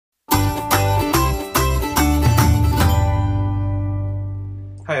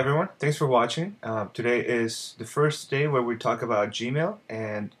everyone, thanks for watching. Today is the first day where we talk about Gmail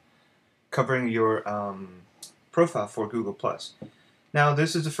and covering your profile for Google+. Now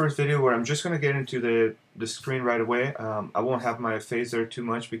this is the first video where I'm just going to get into the screen right away. I won't have my face there too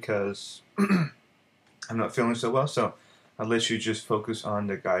much because I'm not feeling so well, so I'll let you just focus on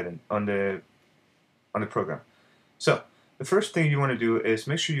the guidance, on the program. So the first thing you want to do is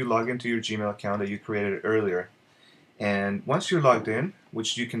make sure you log into your Gmail account that you created earlier. And once you're logged in,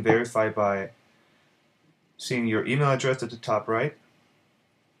 which you can verify by seeing your email address at the top right.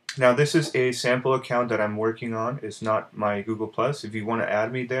 Now this is a sample account that I'm working on. It's not my Google+. If you want to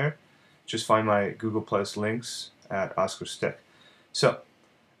add me there, just find my Google+ links at oscarstech. So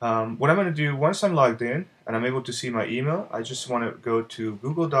what I'm going to do, once I'm logged in and I'm able to see my email, I just want to go to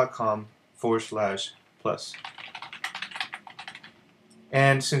google.com/plus.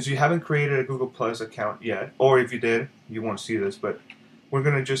 And since you haven't created a Google+ account yet, or if you did, you won't see this, but we're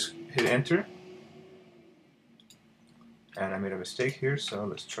going to just hit enter. And I made a mistake here, so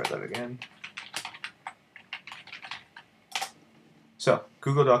let's try that again. So,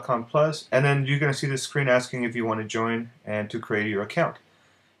 google.com+, and then you're going to see the screen asking if you want to join and to create your account.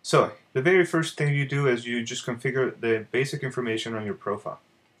 So, the very first thing you do is you just configure the basic information on your profile.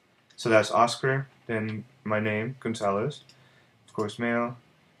 So that's Oscar, then my name, Gonzalez. Of course, mail.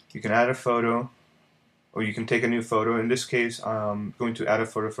 You can add a photo, or you can take a new photo. In this case, I'm going to add a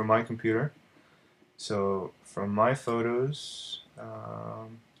photo from my computer. So from my photos,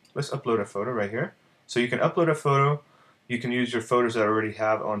 let's upload a photo right here. So you can upload a photo. You can use your photos that I already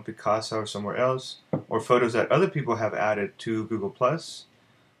have on Picasa or somewhere else, or photos that other people have added to Google+,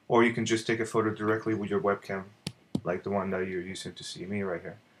 or you can just take a photo directly with your webcam, like the one that you're using to see me right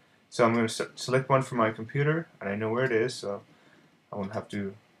here. So I'm going to select one from my computer, and I know where it is, so I won't have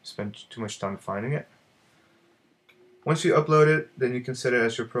to spend too much time finding it. Once you upload it, then you can set it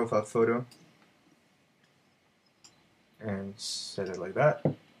as your profile photo and set it like that.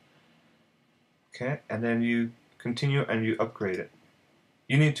 Okay, and then you continue and you upgrade it.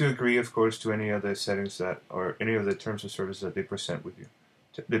 You need to agree, of course, to any of the settings that, or any of the terms of service that they present with you,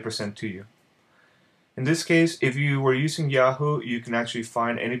 they present to you. In this case, if you were using Yahoo, you can actually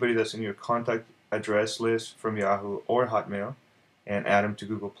find anybody that's in your contact address list from Yahoo or Hotmail and add them to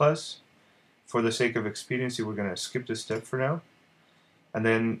Google+. For the sake of expediency, we're going to skip this step for now. And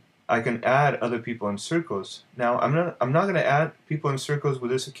then I can add other people in circles. Now, I'm not going to add people in circles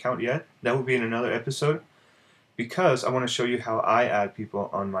with this account yet. That will be in another episode, because I want to show you how I add people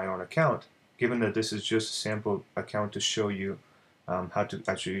on my own account, given that this is just a sample account to show you how to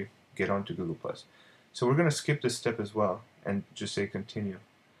actually get onto Google+. So we're going to skip this step as well and just say continue.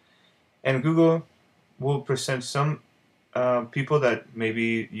 And Google will present some people that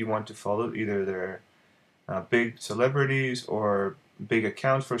maybe you want to follow, either they're big celebrities or big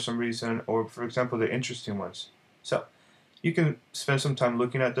accounts for some reason, or for example the interesting ones. So you can spend some time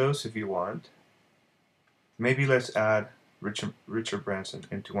looking at those if you want. Maybe let's add Richard Branson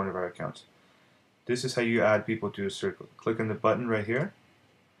into one of our accounts. This is how you add people to a circle. Click on the button right here.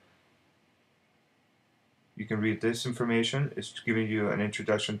 You can read this information. It's giving you an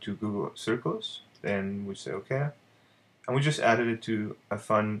introduction to Google Circles. Then we say OK. And we just added it to a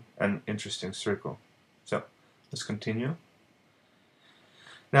fun and interesting circle. So let's continue.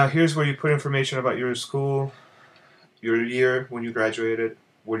 Now here's where you put information about your school, your year when you graduated,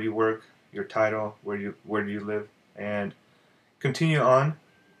 where do you work, your title, where do you live, and continue on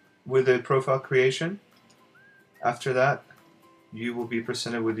with the profile creation. After that, you will be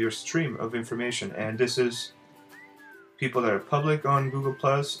presented with your stream of information, and this is people that are public on Google+,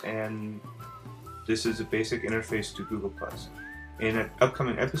 and this is a basic interface to Google+. In an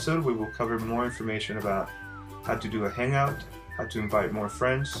upcoming episode, we will cover more information about how to do a hangout, how to invite more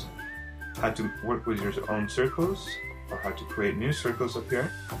friends, how to work with your own circles, or how to create new circles up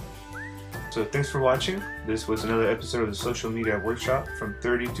here. So thanks for watching. This was another episode of the Social Media Workshop from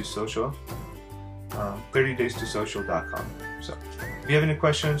 30 to Social, 30daystosocial.com. So if you have any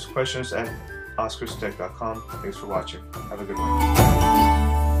questions at oscarstech.com. Thanks for watching. Have a good one.